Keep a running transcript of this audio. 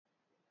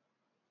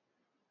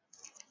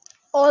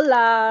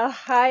Hola,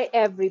 hi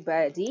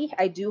everybody.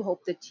 I do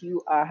hope that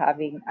you are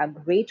having a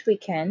great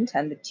weekend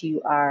and that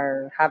you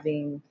are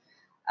having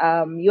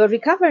you're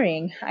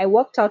recovering. I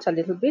worked out a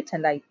little bit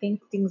and I think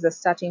things are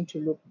starting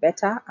to look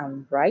better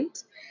and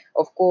bright.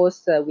 Of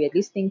course, we are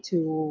listening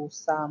to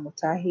Sam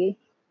Mutahi,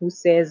 who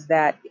says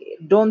that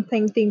don't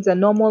think things are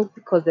normal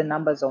because the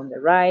numbers are on the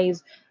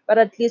rise, but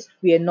at least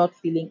we are not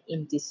feeling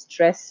in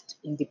distressed,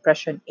 in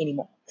depression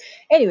anymore.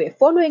 Anyway,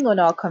 following on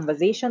our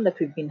conversation that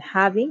we've been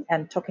having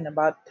and talking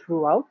about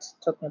throughout,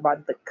 talking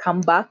about the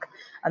comeback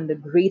and the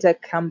greater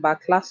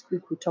comeback. Last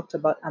week we talked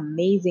about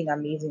amazing,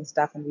 amazing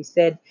stuff, and we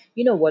said,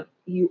 you know what,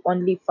 you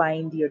only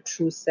find your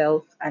true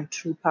self and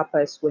true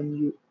purpose when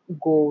you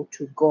go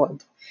to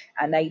God.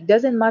 And it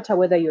doesn't matter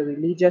whether you're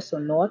religious or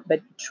not, but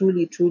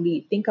truly,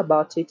 truly think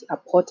about it. A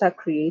potter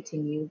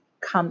creating you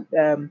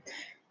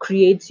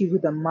creates you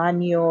with a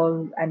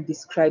manual and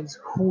describes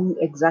who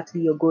exactly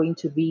you're going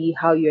to be,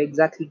 how you're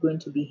exactly going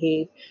to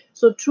behave.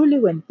 So, truly,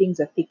 when things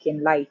are thick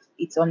in life,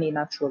 it's only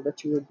natural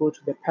that you will go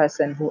to the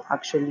person who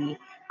actually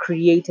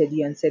created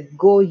you and said,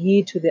 go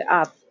ye to the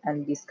earth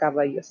and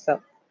discover yourself.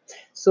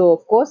 So,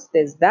 of course,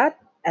 there's that.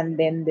 And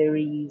then there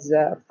is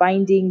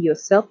finding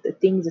yourself, the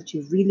things that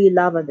you really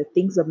love and the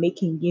things that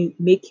make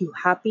you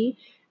happy.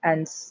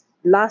 And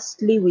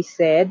lastly, we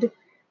said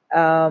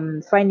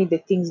finding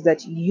the things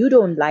that you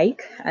don't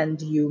like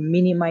and you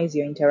minimize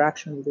your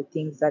interaction with the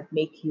things that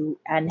make you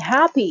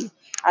unhappy.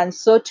 And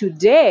so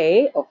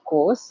today, of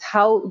course,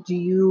 how do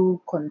you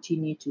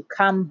continue to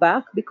come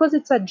back? Because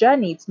it's a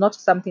journey, it's not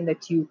something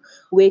that you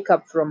wake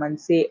up from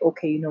and say,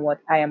 okay, you know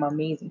what, I am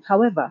amazing.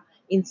 However,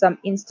 in some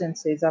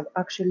instances, I've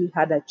actually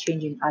had a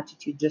change in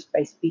attitude just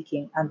by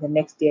speaking, and the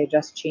next day I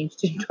just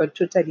changed into a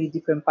totally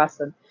different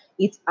person.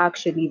 It's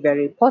actually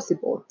very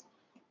possible.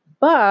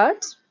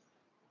 But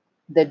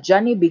the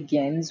journey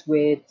begins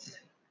with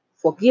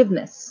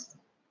forgiveness,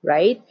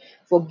 right?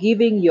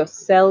 Forgiving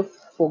yourself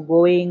for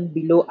going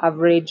below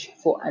average,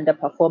 for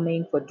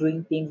underperforming, for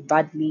doing things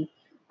badly,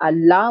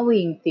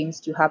 allowing things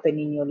to happen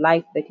in your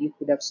life that you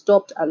could have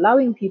stopped,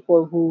 allowing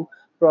people who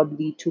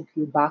probably took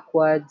you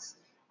backwards,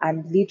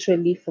 and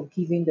literally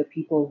forgiving the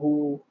people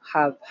who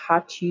have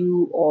hurt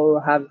you or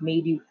have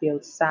made you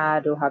feel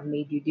sad or have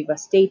made you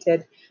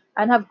devastated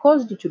and have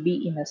caused you to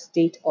be in a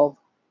state of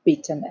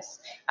bitterness.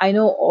 I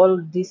know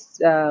all this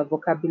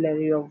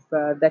vocabulary of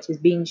that is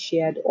being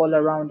shared all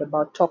around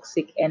about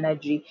toxic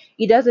energy.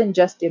 It doesn't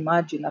just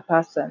emerge in a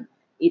person.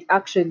 It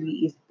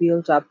actually is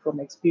built up from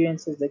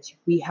experiences that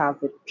we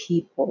have with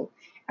people,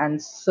 and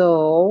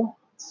so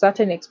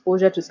certain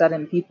exposure to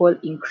certain people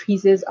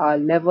increases our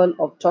level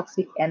of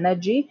toxic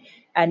energy.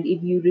 And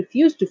if you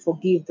refuse to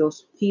forgive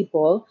those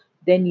people,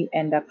 then you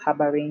end up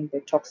harboring the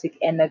toxic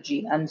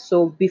energy. And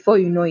so before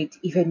you know it,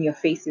 even your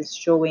face is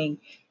showing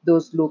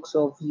those looks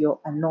of you're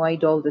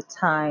annoyed all the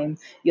time,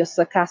 you're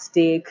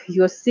sarcastic,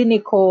 you're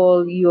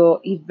cynical, you're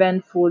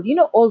eventful,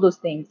 all those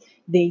things.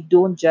 They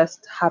don't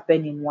just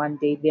happen in one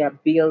day. They are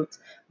built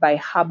by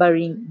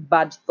harboring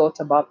bad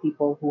thoughts about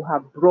people who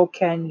have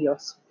broken your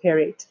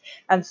spirit.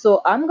 And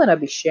so I'm going to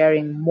be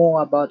sharing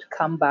more about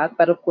comeback.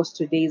 But of course,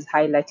 today's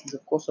highlight is,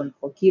 of course, on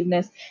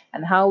forgiveness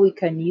and how we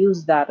can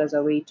use that as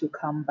a way to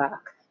come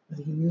back,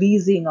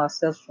 releasing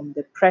ourselves from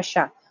the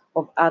pressure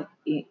of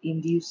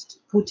induced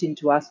put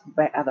into us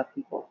by other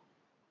people.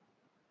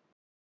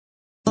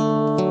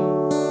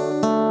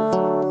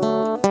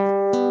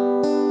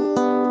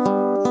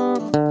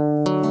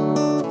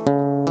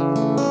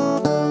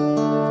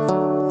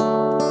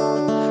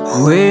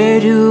 Where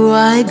do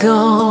I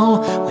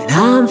go when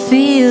I'm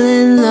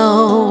feeling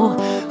low?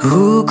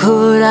 Who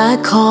could I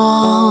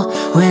call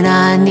when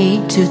I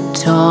need to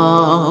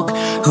talk?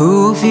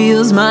 Who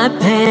feels my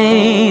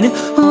pain?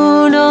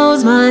 Who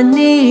knows my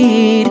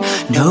need?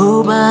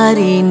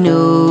 Nobody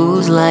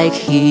knows like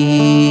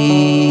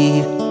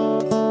he.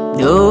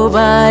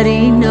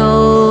 Nobody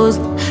knows,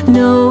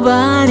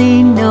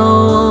 nobody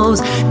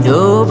knows,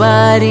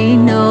 nobody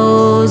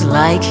knows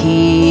like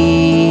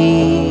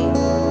he.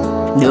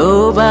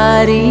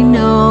 Nobody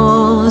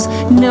knows,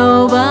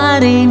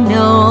 nobody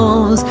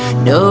knows,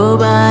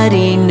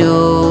 nobody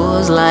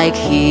knows like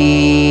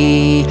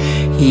he.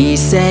 He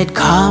said,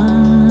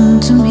 come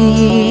to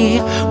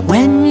me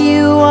when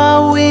you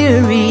are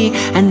weary,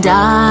 and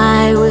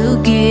I will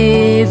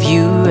give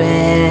you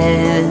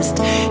rest.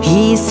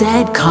 He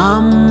said,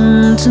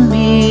 come to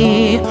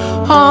me,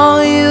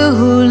 all you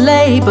who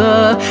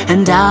labor,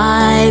 and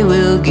I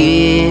will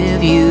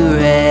give you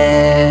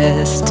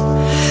rest.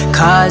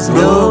 'Cause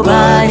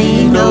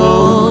nobody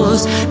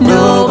knows,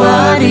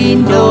 nobody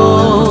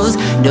knows,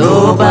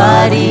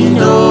 nobody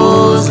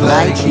knows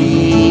like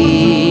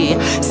he.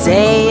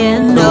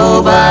 Saying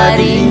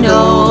nobody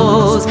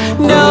knows,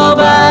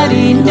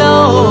 nobody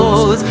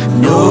knows,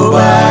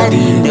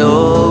 nobody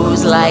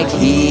knows like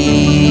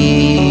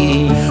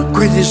he.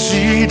 Kwenye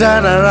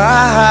shida na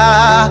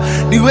raha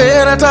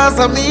niwe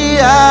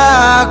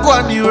natazamia,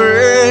 kwani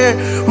we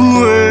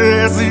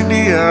huwezi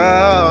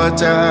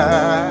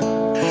niacha.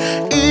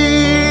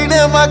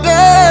 Ine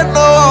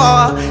mageno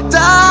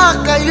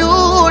taka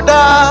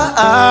Yuda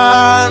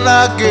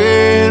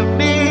anage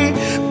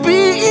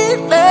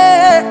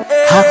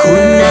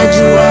Hakuna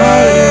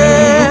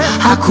juae,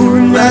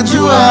 hakuna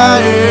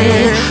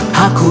juae,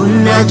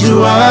 hakuna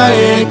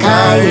juae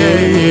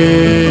kayeye.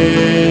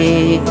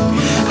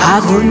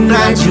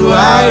 Hakuna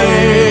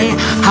juae,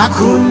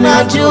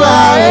 hakuna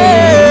juae,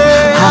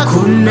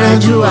 hakuna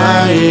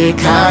juae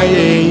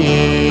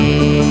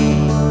kayeye.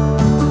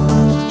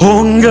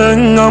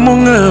 Hongenga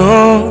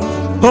mongeo,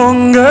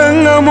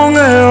 hongenga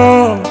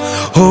mongeo,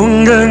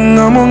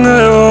 hongenga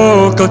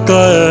mongeo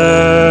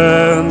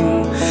kakaen.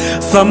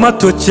 Sama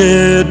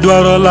toche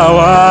dwaro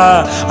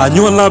lawa,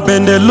 anyola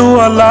bende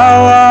lua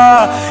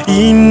lawa,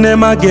 ine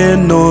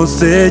mageno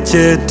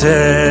sechete.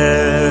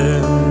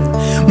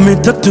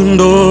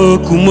 Mitatundo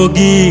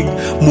kumogi,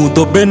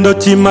 mudo bendo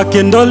chima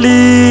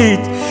kendoli,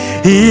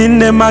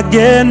 ine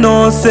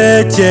mageno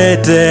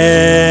sechete.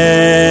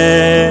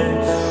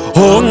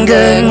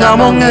 Hongenga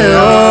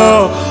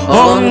mongeo,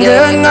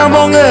 hongenga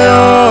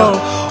mongeo,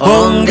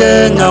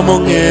 hongenga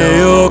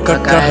mongeo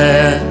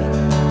kakahe.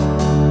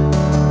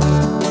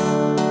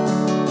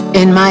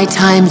 In my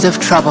times of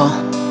trouble,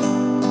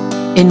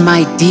 in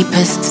my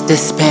deepest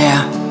despair,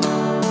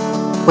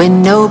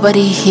 when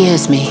nobody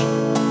hears me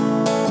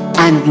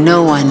and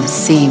no one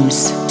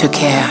seems to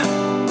care,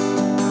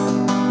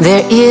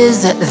 there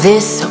is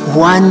this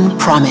one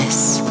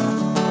promise,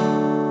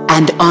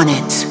 and on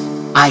it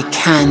I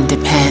can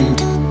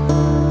depend.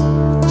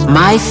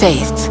 My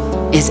faith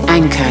is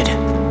anchored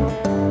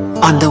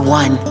on the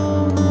one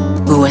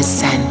who was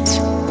sent.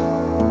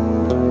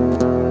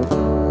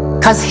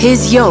 'Cause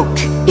his yoke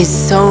is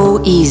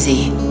so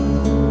easy,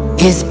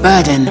 his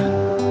burden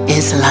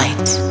is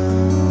light.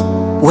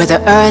 Whether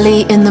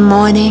early in the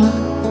morning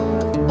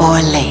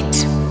or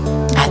late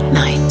at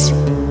night,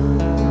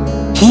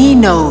 he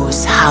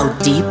knows how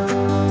deep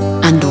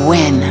and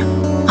when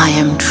I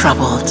am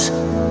troubled.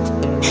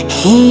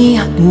 He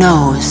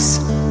knows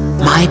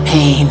my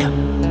pain.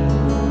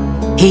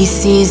 He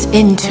sees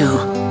into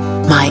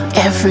my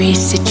every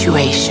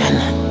situation,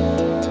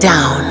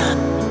 down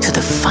to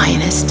the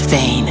finest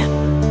vein.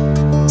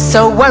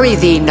 So worry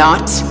thee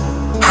not,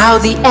 how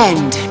the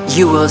end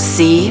you will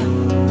see.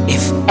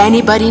 If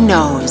anybody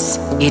knows,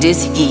 it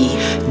is he.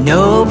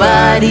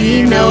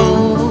 Nobody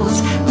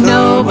knows,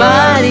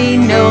 nobody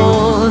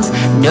knows,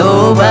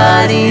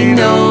 nobody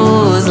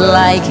knows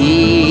like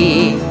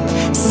he.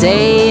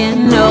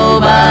 Saying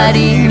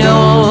nobody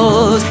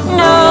knows,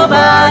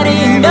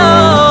 nobody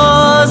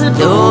knows,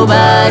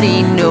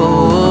 nobody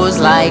knows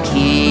like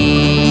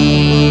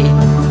he.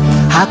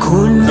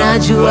 Hakuna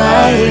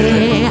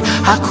juae,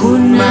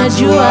 hakuna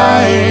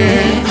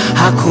juae,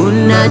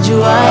 hakuna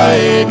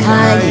juae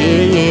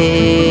kayeye.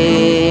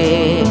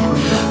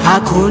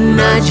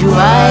 Hakuna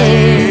juae,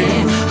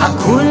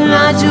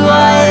 hakuna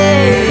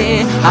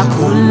juae,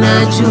 hakuna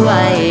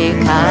juae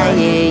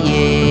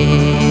kayeye.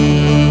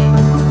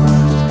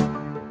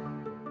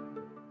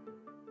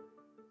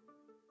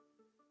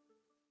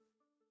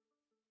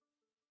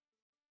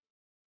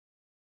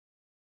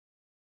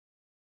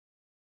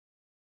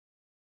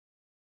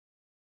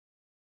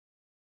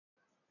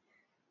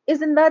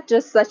 Isn't that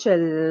just such a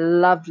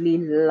lovely,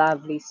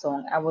 lovely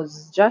song? I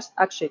was just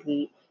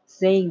actually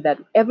saying that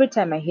every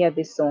time I hear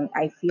this song,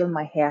 I feel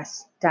my hair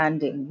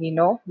standing,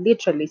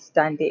 literally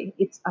standing.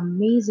 It's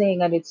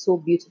amazing and it's so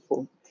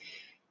beautiful.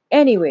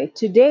 Anyway,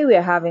 today we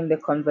are having the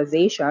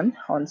conversation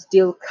on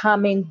still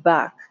coming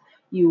back.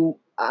 You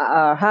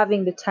are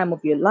having the time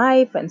of your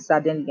life, and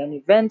suddenly an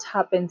event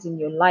happens in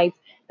your life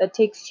that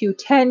takes you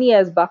 10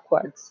 years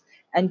backwards.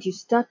 And you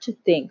start to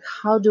think,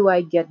 how do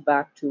I get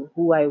back to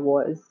who I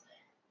was?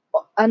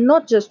 And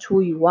not just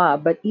who you are,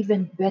 but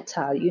even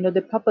better.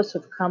 The purpose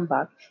of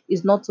comeback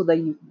is not so that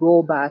you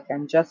go back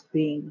and just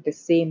being the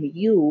same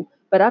you,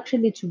 but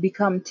actually to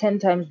become 10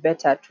 times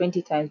better,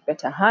 20 times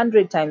better,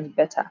 100 times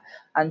better,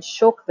 and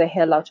shock the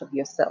hell out of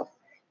yourself.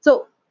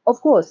 So,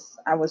 of course,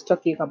 I was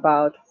talking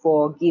about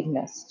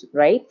forgiveness,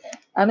 right?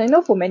 And I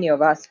know for many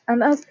of us,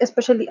 and us,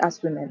 especially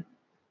as women,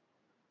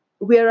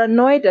 we are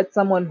annoyed at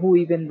someone who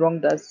even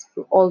wronged us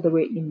all the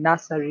way in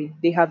nursery.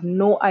 They have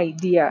no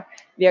idea.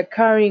 They are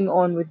carrying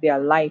on with their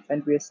life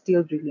and we're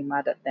still really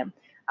mad at them.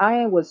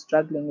 I was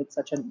struggling with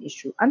such an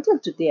issue until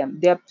today.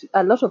 There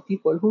are a lot of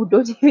people who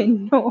don't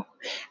even know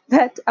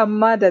that I'm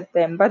mad at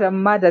them, but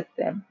I'm mad at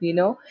them.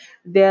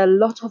 There are a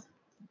lot of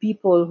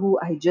people who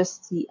I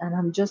just see and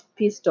I'm just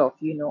pissed off.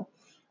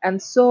 And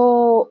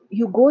so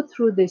you go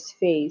through this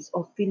phase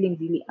of feeling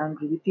really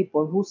angry with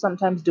people who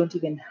sometimes don't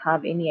even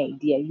have any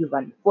idea. You've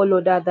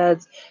unfollowed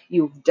others,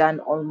 you've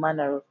done all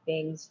manner of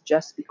things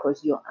just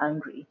because you're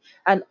angry.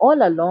 And all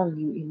along,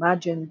 you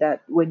imagine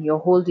that when you're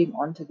holding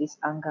on to this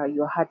anger,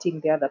 you're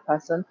hurting the other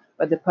person,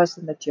 but the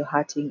person that you're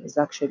hurting is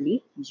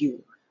actually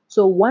you.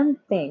 So, one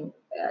thing,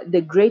 the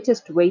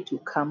greatest way to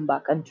come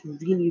back and to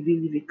really,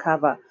 really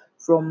recover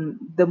from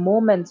the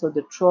moments of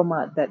the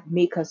trauma that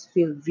make us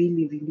feel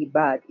really, really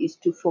bad is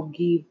to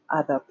forgive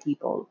other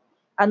people.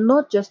 And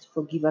not just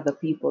forgive other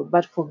people,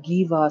 but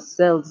forgive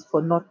ourselves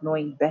for not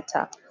knowing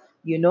better.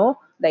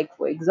 Like,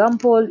 for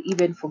example,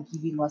 even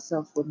forgiving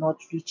ourselves for not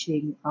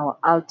reaching our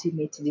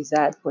ultimate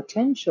desired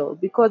potential.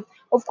 Because,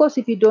 of course,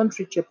 if you don't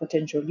reach your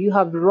potential, you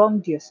have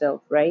wronged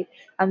yourself, right?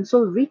 And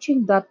so,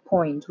 reaching that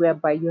point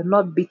whereby you're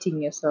not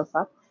beating yourself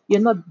up, you're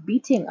not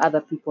beating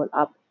other people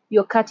up,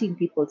 you're cutting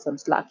people some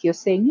slack. You're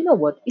saying, you know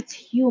what, it's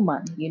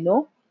human,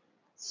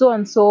 so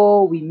and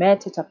so, we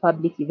met at a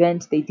public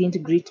event. They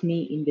didn't greet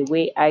me in the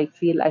way I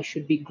feel I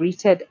should be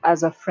greeted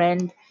as a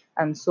friend.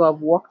 And so I've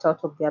walked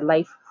out of their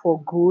life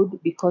for good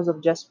because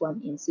of just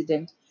one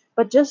incident.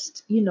 But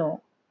just,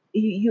 you're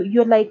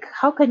like,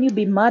 how can you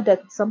be mad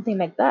at something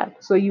like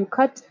that? So you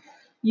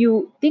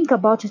think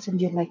about it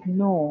and you're like,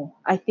 no,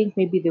 I think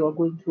maybe they were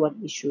going through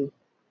an issue.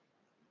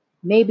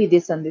 Maybe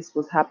this and this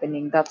was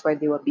happening. That's why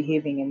they were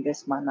behaving in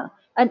this manner.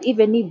 And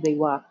even if they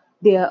were,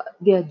 they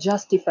are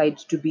justified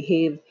to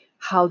behave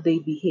how they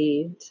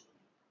behaved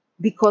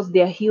because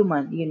they're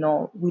human.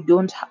 We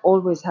don't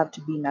always have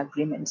to be in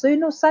agreement.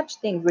 So such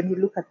things, when you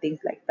look at things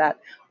like that,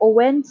 or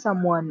when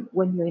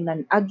you're in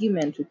an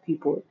argument with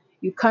people,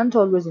 you can't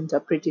always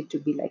interpret it to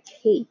be like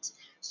hate.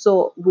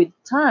 So with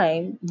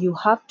time, you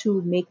have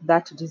to make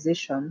that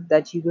decision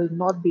that you will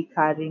not be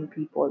carrying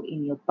people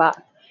in your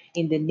back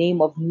in the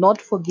name of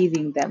not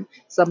forgiving them,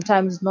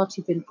 sometimes not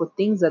even for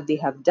things that they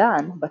have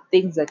done, but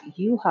things that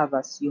you have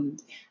assumed.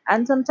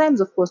 And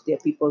sometimes, of course, there are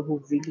people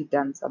who've really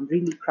done some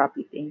really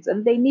crappy things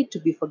and they need to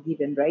be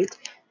forgiven, right?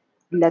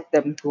 Let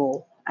them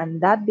go. And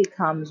that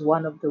becomes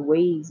one of the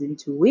ways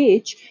into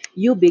which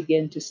you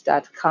begin to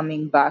start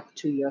coming back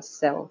to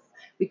yourself.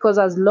 Because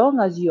as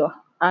long as you're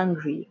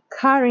angry,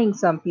 carrying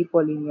some people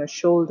in your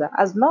shoulder,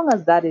 as long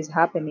as that is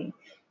happening,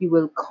 you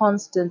will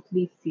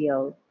constantly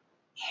feel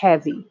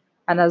heavy.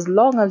 And as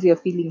long as you're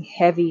feeling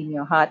heavy in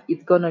your heart,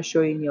 it's going to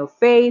show in your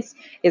face,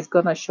 it's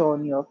going to show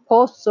in your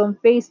posts on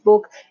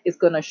Facebook, it's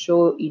going to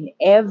show in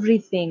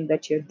everything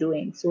that you're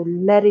doing. So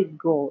let it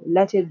go,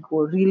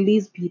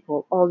 release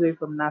people all the way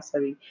from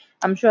nursery.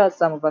 I'm sure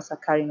some of us are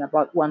carrying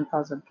about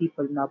 1,000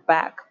 people in our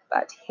back,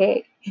 but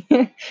hey.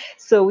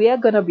 So we are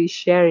going to be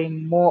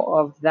sharing more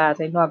of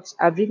that. I know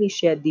I've really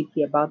shared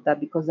deeply about that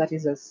because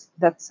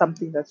that's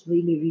something that's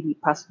really, really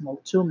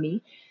personal to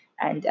me.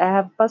 And I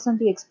have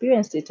personally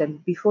experienced it.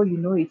 And before you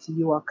know it,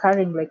 you are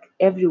carrying like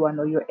everyone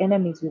or your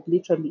enemies with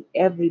literally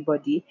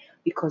everybody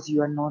because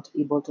you are not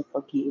able to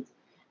forgive.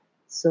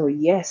 So,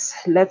 yes,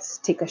 let's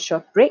take a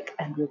short break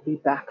and we'll be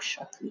back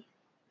shortly.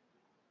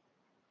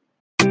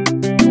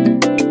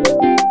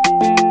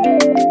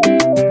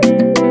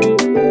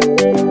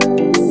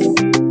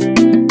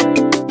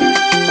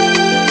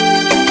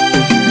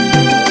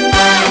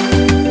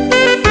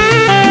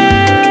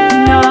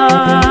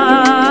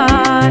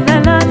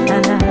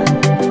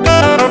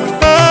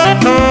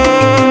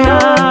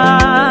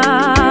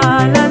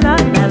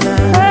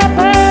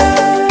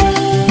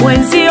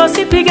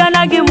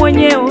 Sipiganagi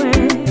mwenyewe,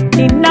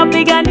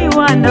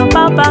 ninapiganiwa na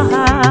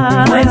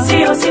Baba.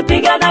 Mwenzio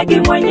sipiganagi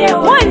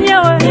mwenyewe,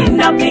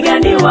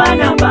 ninapiganiwa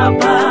na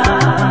Baba.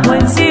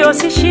 Mwenzio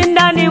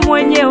sishindani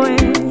mwenyewe,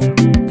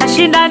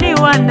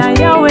 nashindaniwa na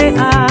Yahweh.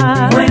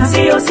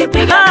 Mwenzio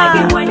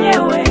sipiganagi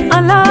mwenyewe,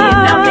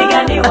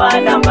 ninapiganiwa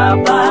na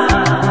Baba.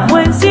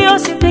 Mwenzio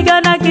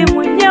sipiganagi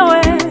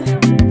mwenyewe,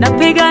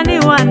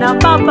 napiganiwa na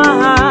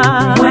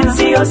Baba.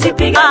 Mwenzio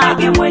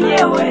sipiganagi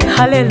mwenyewe,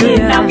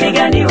 haleluya,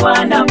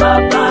 napiganiwa na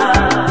Baba.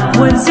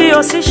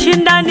 Mwenzio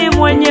sishindani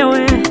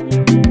mwenyewe,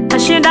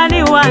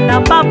 nashindaniwa na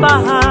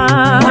Baba.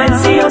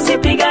 Mwenzio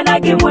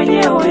sipiganagi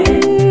mwenyewe,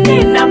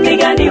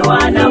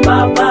 ninapiganiwa na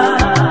Baba.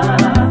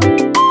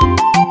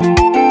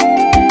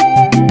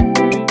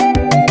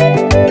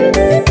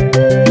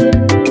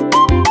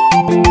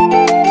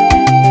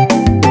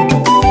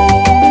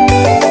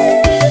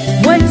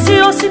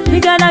 Mwenzio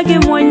sipiganagi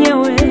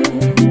mwenyewe,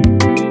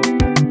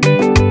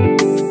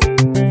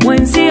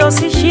 mwenzio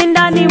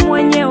sishindani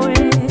mwenyewe.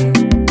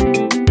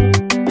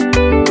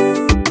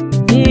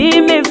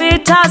 Mimi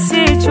vita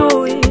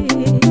sijui,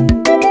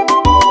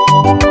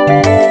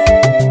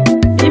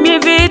 mimi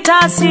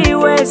vita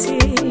siwezi.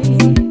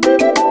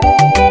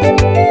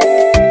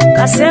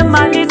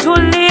 Kasema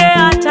nitulie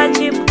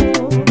atajibu.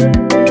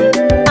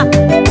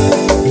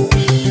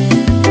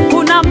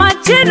 Kuna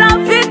majira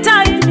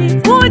vita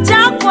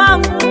ilikuja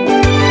kwangu,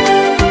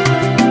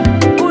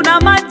 kuna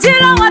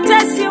majira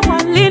watesi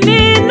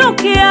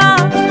waliniinukia,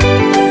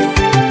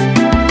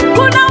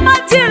 kuna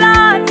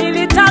majira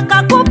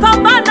nilitaka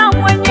kupambana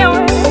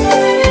mwenyewe,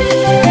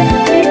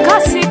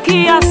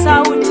 nikasikia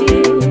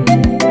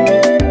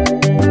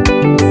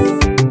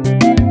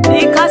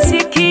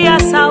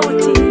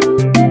sauti,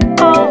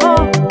 oh,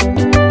 oh.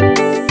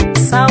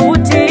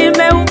 Sauti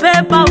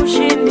imeubeba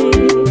ushindi,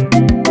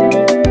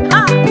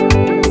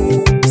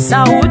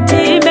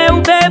 sauti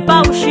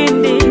imeubeba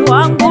ushindi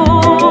wangu.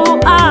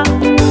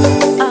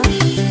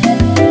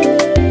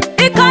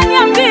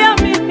 Ikaniambia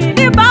mimi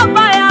ni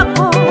baba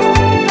yako,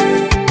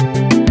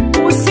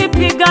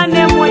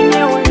 usipigane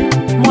mwenyewe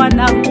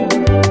mwanangu,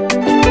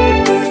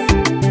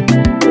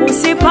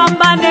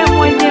 usipambane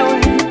mwenyewe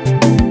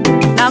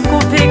na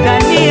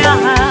kupigania.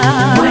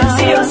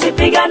 Mwenzio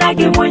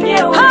sipiganagi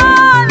mwenyewe,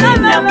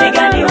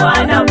 napigania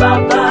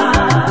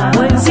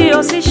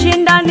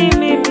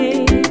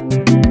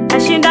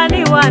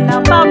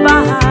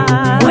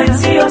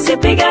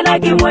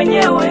sipiganagi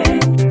mwenyewe,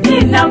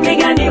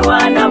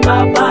 ninapiganiwa na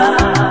Baba.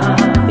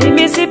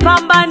 Mimi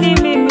sipambani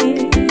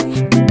mimi,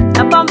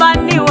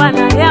 napambaniwa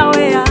na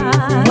Yahweh.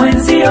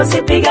 Mwenzio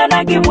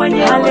sipiganagi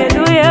mwenyewe,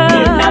 haleluya,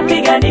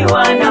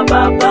 ninapiganiwa na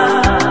Baba.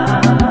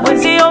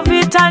 Mwenzio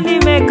vita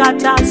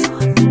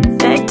nimekatazwa,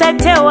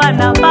 natetewa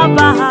na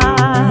Baba.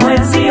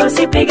 Mwenzio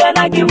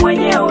sipiganagi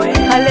mwenyewe,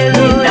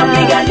 haleluya,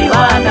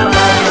 ninapiganiwa na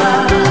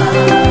Baba.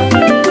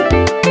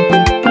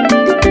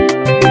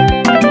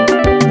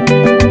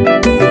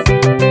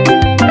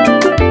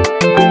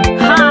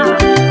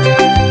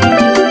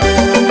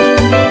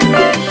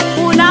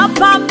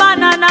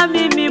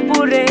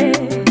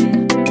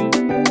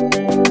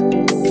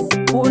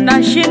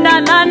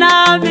 Unashindana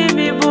na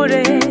mimi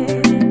bure,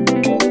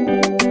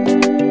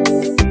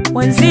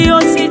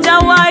 mwenzio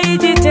sijawahi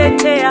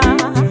jitetea,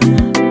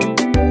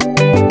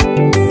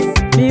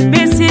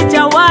 mimi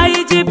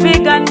sijawahi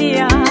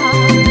jipigania.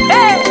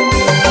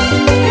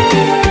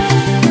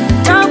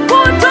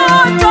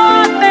 Takutoto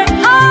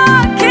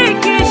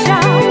amehakikisha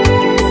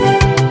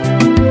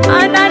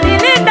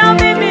ananilinda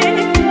mimi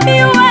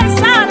niwe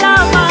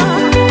salama,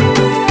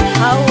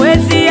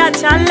 hawezi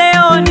acha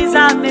leo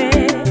nizame.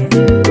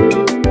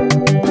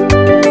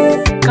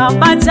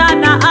 Kama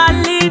jana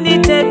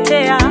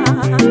alinitetea,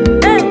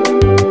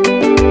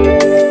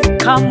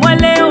 kamwe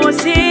leo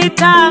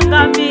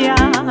sitangamia.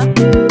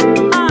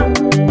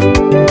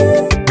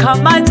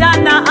 Kama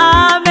jana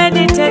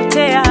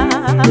amenitetea,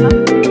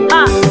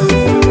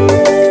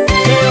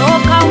 leo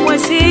kamwe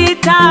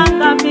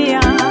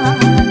sitangamia.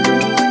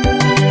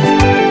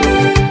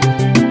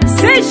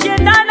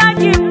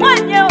 Sishindanagi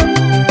mwenyewe,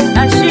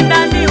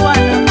 nashindaniwa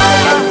na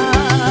Baba.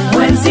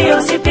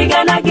 Mwenzio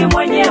sipiganagi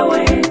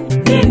mwenyewe,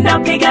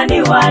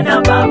 ninapiganiwa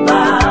na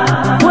Baba.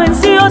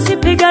 Mwenzio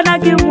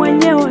sipiganagi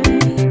mwenyewe,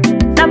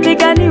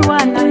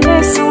 napiganiwa na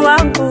Yesu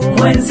wangu.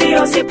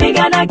 Mwenzio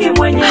sipiganagi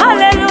mwenyewe,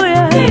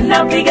 haleluya,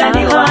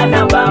 ninapiganiwa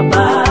na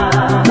Baba.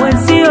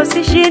 Mwenzio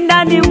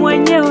sishindani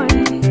mwenyewe,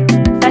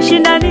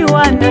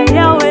 nashindaniwa na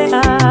Yahweh.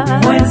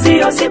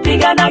 Mwenzio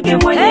sipiganagi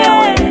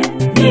mwenyewe,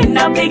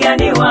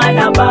 ninapiganiwa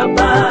na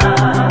Baba.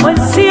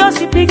 Mwenzio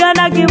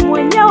sipiganagi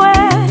mwenyewe,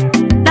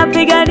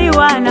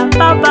 napiganiwa na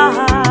Baba.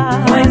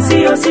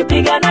 Mwenzio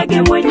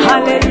sipiganagi mwenyewe,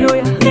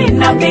 haleluya,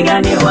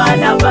 ninapiganiwa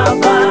na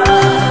Baba.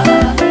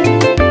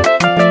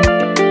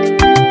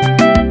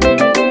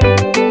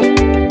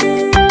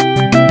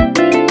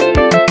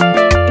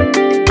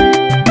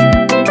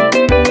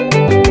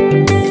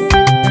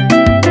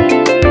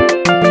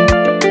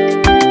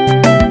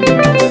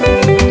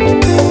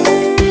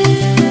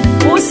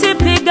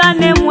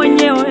 Usipigane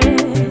mwenyewe,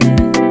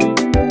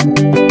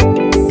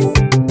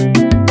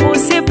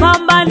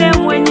 usipambane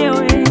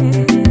mwenyewe.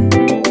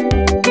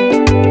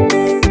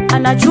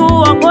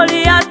 Anajua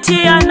Goliati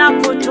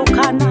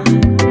anakutukana,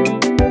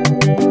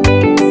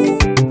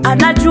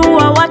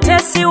 anajua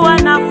watesi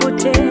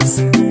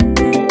wanakutesa.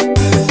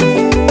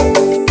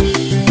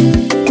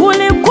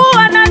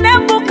 Kulikuwa na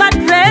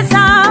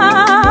Nebukadreza,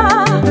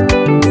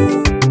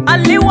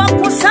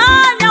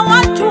 aliwakusanya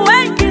watu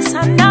wengi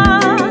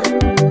sana,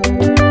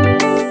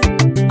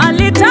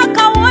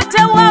 alitaka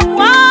wote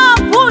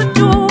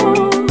wamwabudu.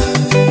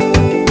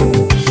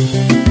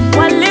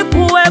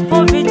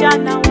 Walikuwepo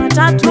vijana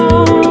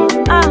watatu,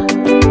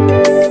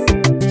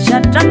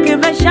 Shadraka,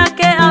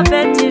 Meshaki,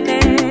 Abednego.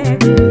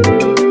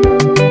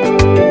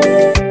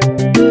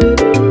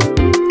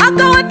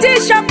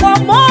 Akawatisha kwa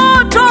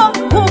moto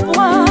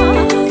mkubwa,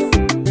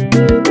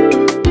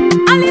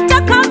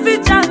 alitaka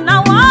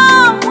vijana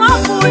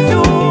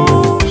wamwabudu.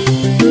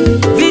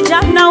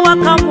 Vijana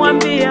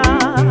wakamwambia,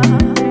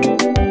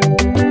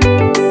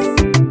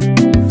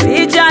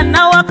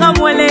 vijana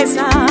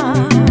wakamweleza,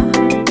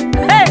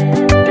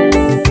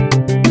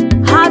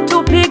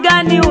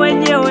 hatupigani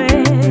wenyewe,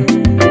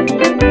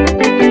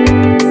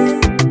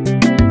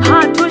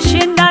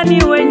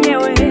 hatushindani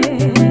wenyewe,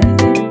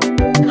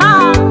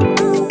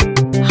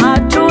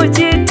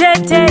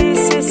 hatujitetei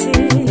sisi,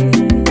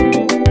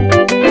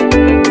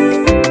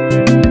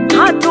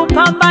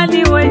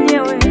 hatupambani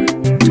wenyewe,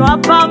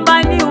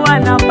 twapambaniwa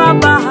na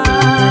Baba.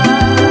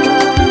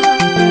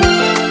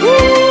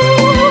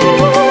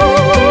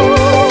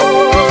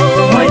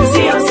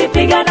 Mwenzio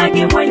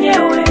sipiganagi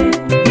mwenyewe,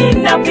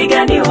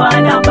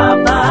 ninapiganiwa na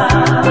Baba.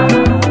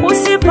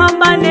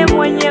 Usipambane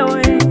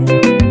mwenyewe,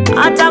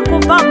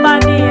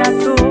 atakupambania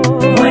tu.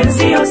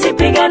 Mwenzio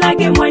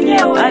sipiganagi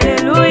mwenyewe,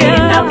 haleluya,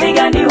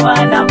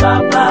 ninapiganiwa na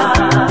Baba.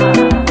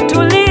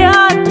 Tulia,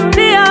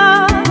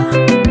 tulia,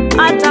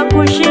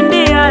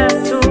 atakushindia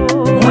tu.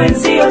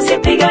 Mwenzio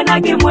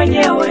sipiganagi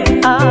mwenyewe,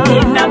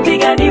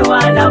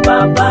 ninapiganiwa na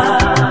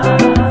Baba.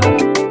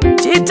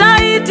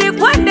 Jitahidi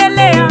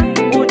kuendelea,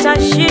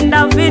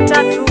 utashinda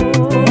vita tu.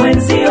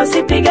 Mwenzio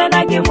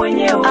sipiganagi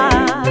mwenyewe,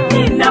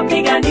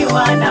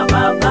 ninapiganiwa na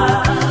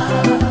Baba.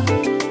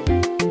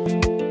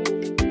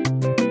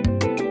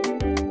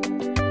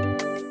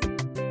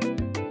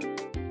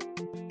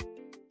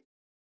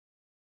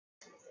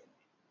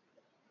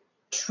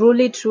 Truly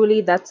Truly, truly,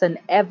 that's an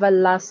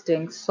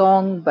everlasting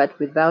song, but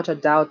without a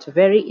doubt,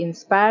 very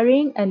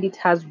inspiring, and it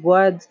has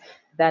words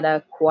that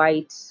are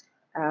quite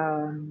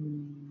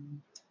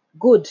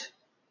good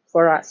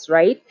for us,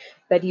 right?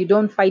 That you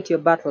don't fight your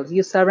battles,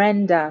 you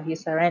surrender, you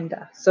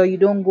surrender. So you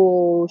don't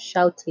go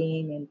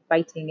shouting and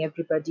fighting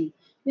everybody.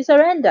 You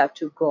surrender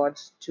to God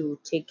to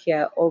take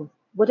care of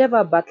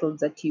whatever battles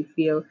that you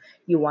feel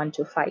you want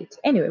to fight.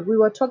 Anyway, we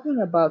were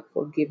talking about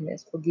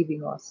forgiveness,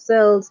 forgiving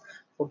ourselves,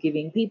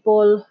 forgiving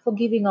people,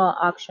 forgiving our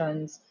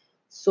actions,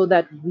 so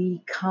that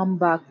we come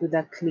back with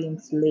a clean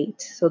slate,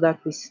 so that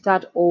we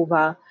start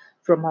over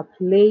from a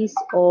place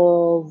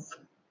of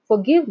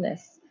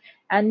forgiveness.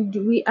 And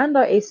we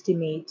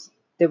underestimate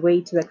the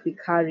weight that we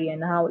carry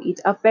and how it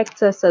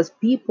affects us as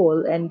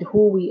people and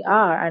who we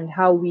are and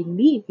how we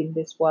live in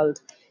this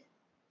world.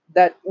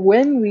 That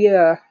when we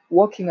are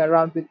walking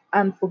around with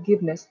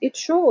unforgiveness, it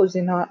shows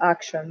in our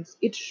actions,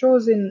 it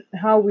shows in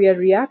how we are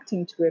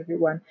reacting to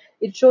everyone,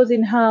 it shows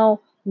in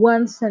how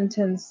one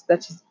sentence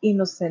that is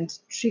innocent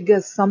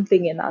triggers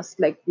something in us,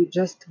 like we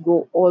just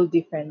go all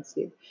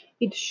defensive.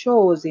 It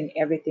shows in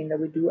everything that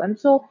we do. And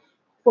so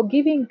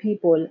forgiving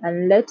people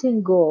and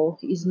letting go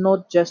is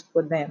not just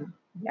for them.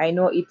 I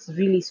know it's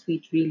really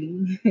sweet,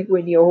 really,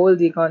 when you're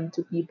holding on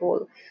to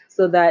people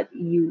so that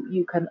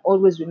you can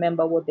always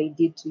remember what they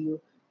did to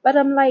you. But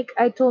I'm like,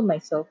 I told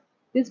myself,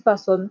 this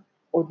person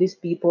or these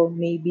people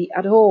may be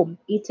at home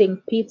eating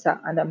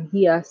pizza, and I'm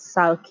here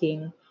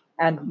sulking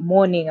and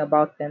mourning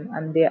about them,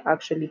 and they're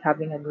actually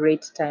having a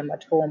great time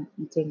at home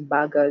eating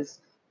burgers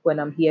when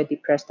I'm here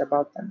depressed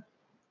about them.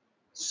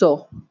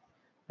 So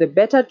the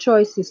better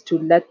choice is to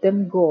let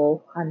them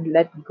go and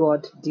let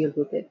God deal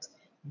with it.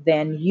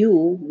 Then you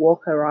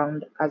walk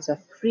around as a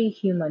free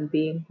human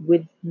being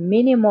with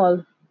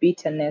minimal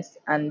bitterness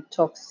and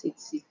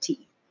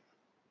toxicity.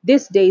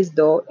 These days,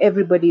 though,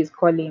 everybody is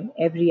calling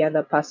every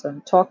other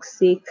person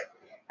toxic,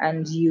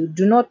 and you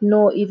do not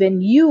know,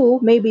 even you,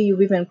 maybe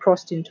you've even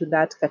crossed into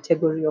that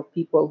category of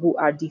people who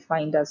are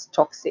defined as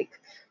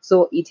toxic.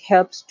 So it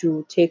helps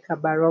to take a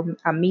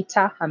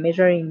meter, a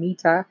measuring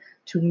meter,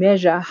 to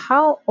measure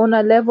how, on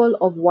a level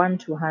of 1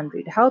 to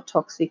 100, how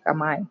toxic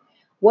am I?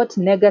 What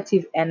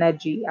negative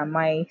energy am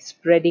I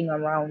spreading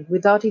around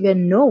without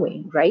even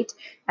knowing, right?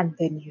 And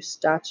then you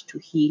start to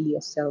heal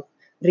yourself.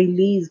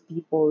 Release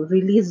people,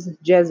 release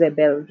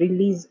Jezebel,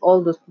 release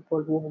all those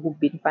people who've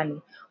been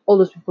funny, all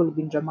those people who've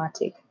been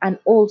dramatic, and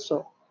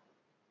also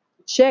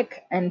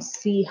check and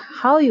see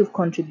how you've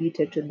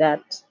contributed to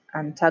that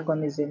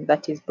antagonism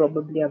that is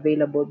probably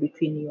available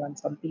between you and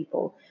some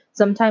people.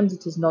 Sometimes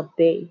it is not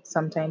they,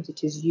 sometimes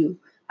it is you.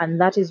 And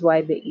that is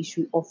why the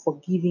issue of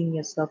forgiving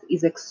yourself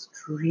is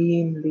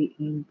extremely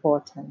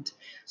important.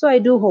 So I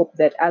do hope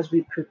that as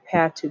we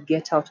prepare to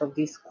get out of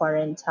this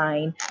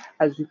quarantine,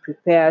 as we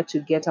prepare to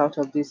get out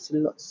of this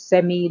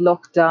semi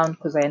lockdown,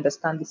 because I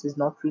understand this is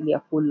not really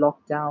a full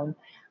lockdown,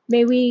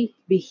 may we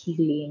be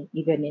healing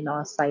even in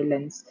our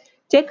silence.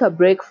 Take a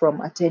break from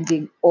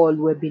attending all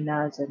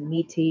webinars and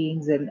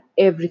meetings and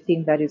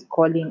everything that is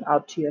calling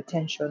out to your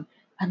attention,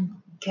 and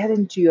get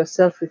into your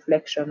self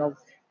reflection of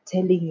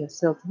telling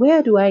yourself,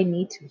 where do I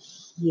need to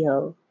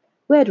heal?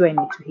 Where do I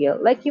need to heal?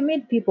 Like, you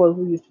meet people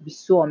who used to be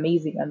so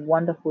amazing and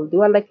wonderful. They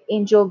were like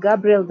Angel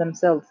Gabriel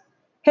themselves.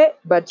 Hey,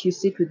 but you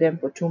sit with them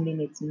for 2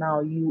 minutes now,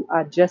 you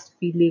are just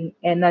feeling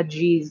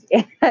energies,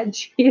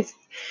 energies.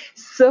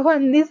 So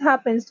when this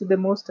happens to the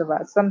most of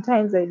us,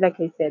 sometimes,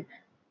 like I said,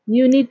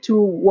 you need to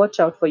watch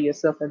out for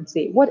yourself and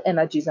say, what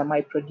energies am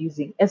I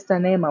producing? Esther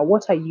Nema,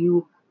 what are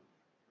you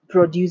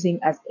producing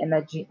as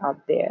energy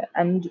out there?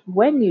 And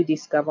when you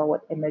discover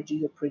what energy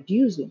you're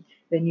producing,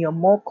 then you're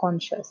more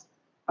conscious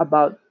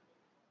about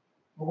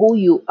who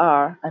you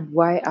are and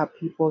why are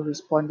people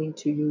responding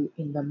to you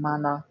in the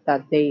manner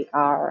that they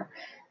are.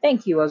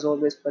 Thank you as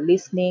always for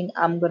listening.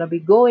 I'm going to be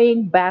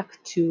going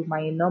back to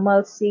my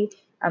normalcy,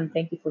 and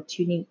thank you for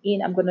tuning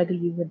in. I'm going to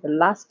leave you with the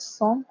last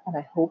song, and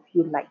I hope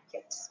you like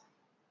it.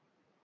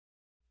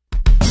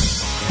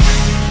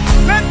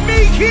 Let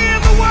me hear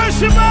the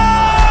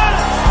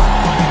worshipers.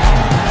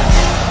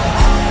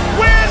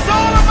 Where's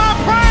all of my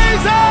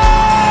praises?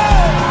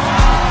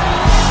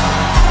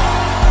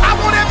 I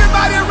want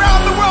everybody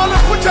around the world to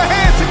put your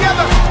hands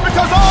together,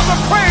 because all the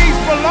praise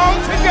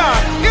belongs to God.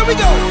 Here we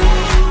go.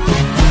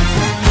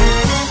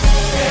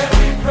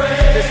 Every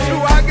praise is to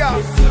our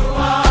God.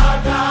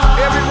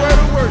 Every word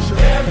of worship.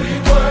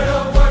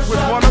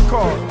 With one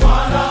accord.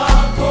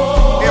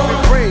 Every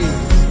praise.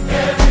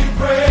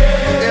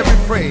 Every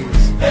praise.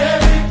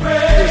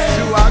 Is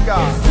to our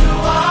God.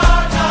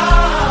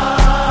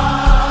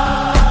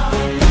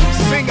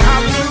 Sing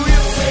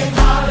hallelujah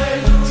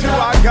to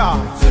our God.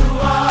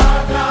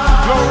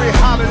 Glory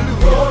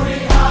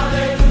hallelujah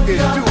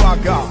is to our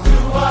God.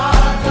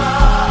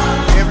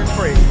 Every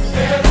praise.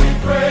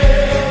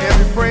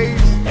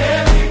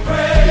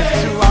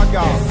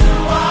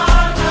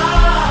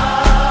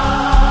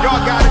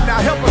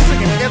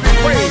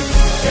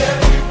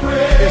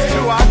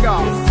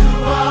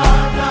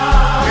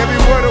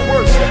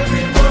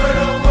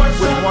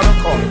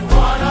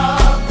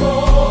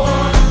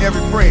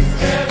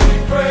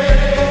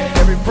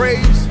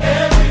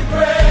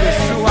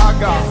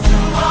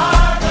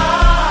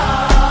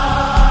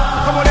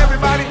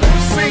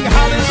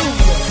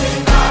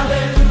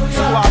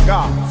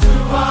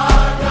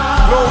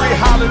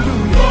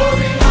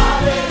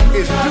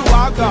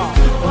 our God.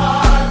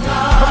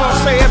 Come on,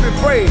 say every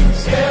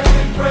praise.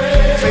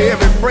 Say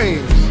every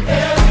praise.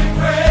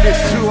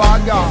 It's to our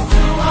God.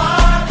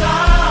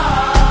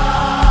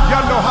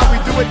 Y'all know how we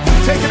do it.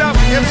 Take it up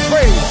and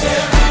praise.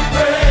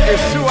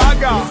 It's to our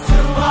God.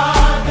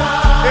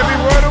 Every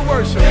word of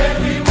worship.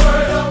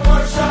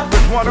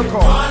 With one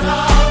accord.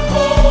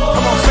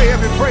 Come on, say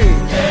every praise.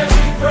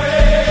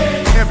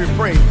 Every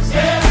praise.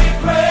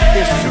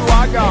 It's to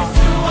our God.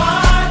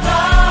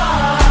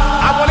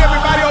 I want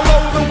everybody all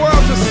over the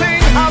world to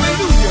sing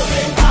hallelujah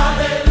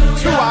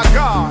to our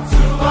God.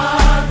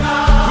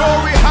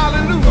 Glory,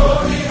 hallelujah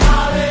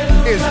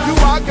is to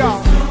our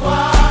God.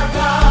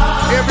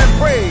 Every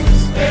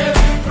praise,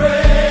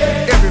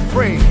 every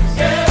praise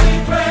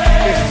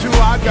is to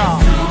our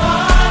God.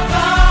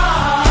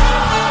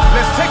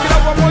 Let's take it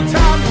up one more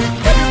time.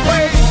 Every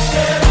praise.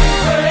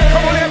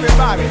 Come on,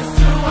 everybody.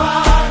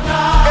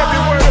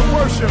 Every word of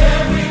worship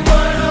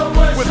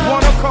with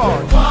one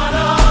accord.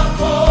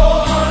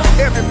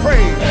 Every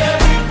praise,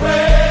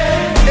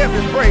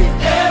 every praise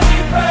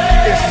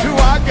is to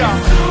our God.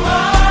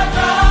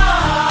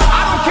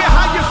 I don't care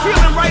how you're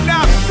feeling right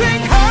now.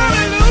 Sing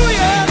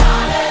hallelujah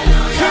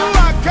to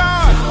our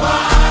God.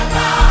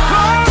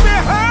 Glory,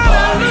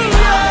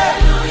 hallelujah.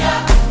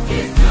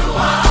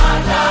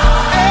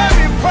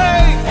 Every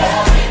praise,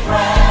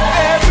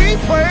 every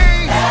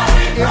praise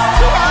is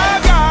to our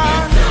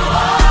God.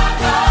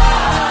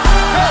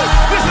 Hey,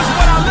 this is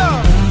what I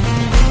love.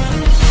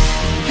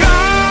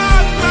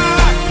 God,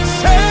 my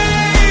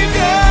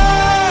Savior.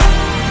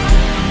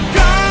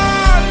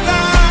 God,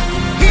 my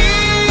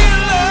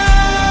healer.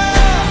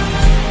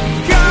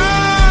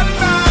 God,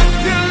 my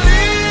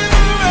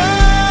deliverer.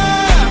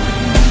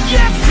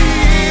 Yes, He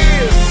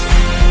is.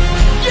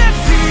 Yes,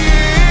 He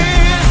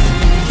is.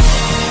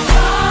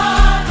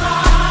 God,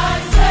 my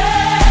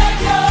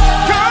Savior.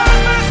 God,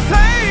 my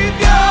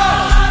Savior.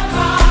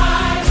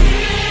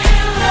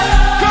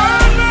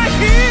 God, my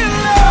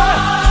healer.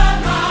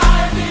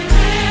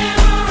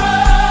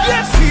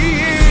 Yes, He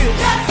is.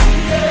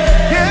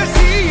 Yes,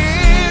 He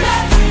is.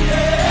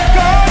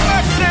 God,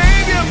 my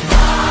Savior.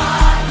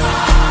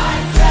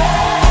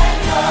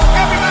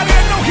 Everybody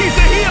that know He's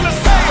a healer,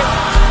 say it.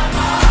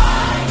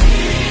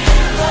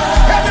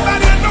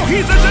 Everybody that know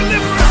He's a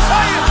deliverer,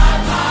 say it.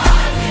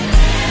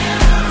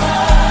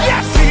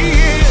 Yes, He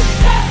is.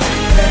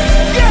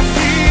 Yes,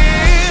 He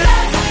is.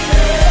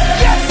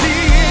 Yes, He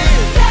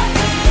is.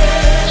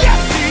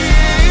 Yes, He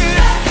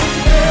is.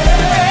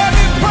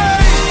 Every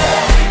praise,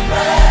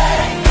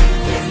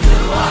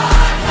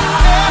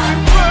 every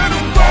word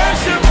of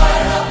worship,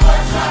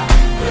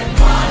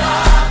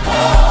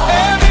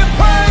 every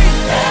praise,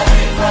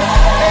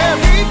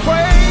 every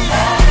praise,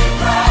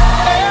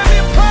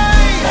 every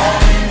praise,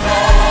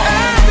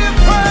 every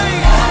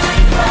praise,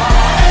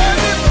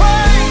 every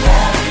praise,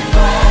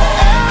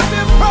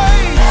 every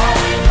praise,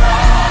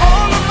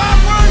 all of my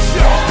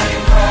worship,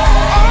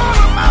 all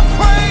of my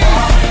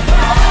praise.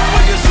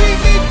 When you see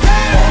me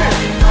dancing,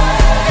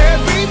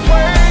 every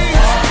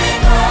praise.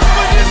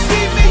 When you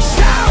see me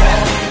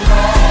shouting,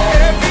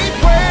 every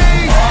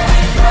praise,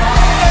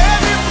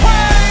 every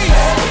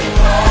praise,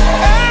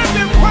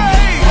 every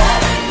praise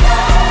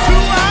to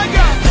our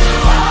God.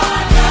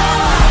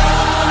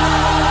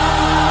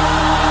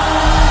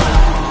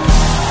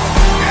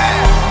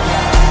 Yeah.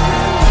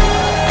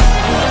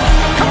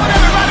 Come on,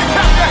 everybody,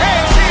 clap your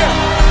hands here.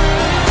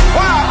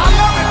 Wow, I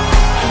love it.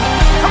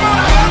 Come on,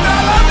 I love it,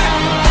 I love it.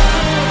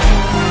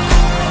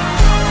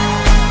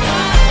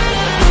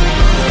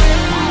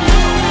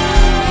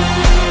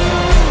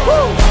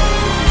 Woo.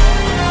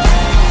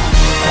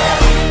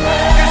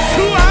 It's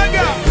to our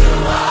God.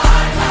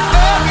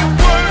 Every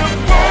word of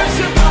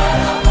worship,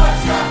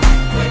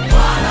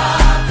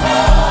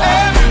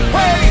 every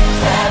praise,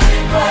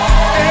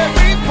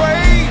 every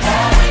praise,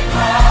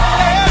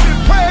 every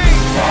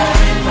praise,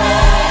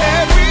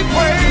 every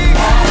praise,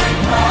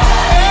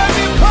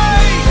 every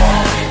praise,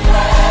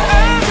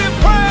 every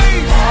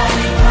praise,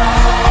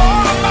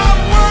 all of my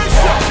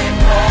worship,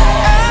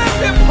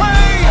 every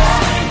praise.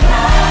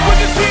 When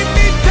you see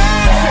me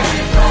dancing,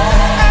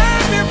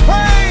 every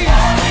praise.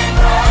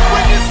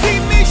 When you see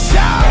me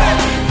shouting,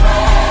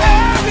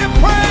 every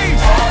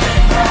praise,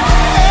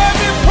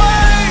 every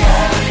praise,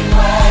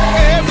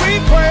 every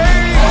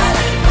praise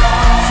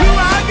to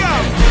our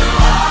God.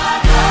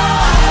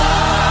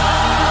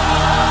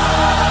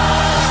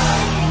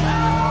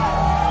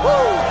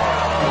 Woo.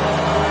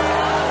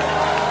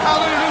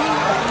 Hallelujah.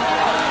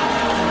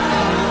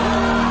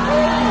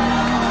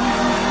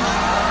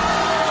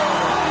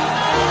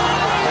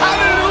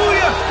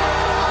 Hallelujah.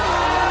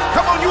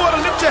 Come on, you ought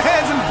to lift your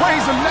hands and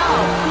praise Him now.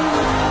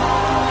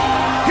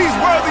 He's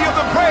worthy of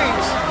the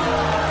praise.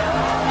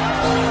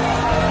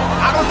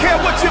 I don't care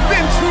what you've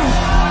been through.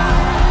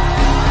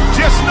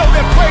 Just know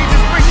that praise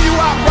is bringing you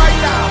out right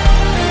now.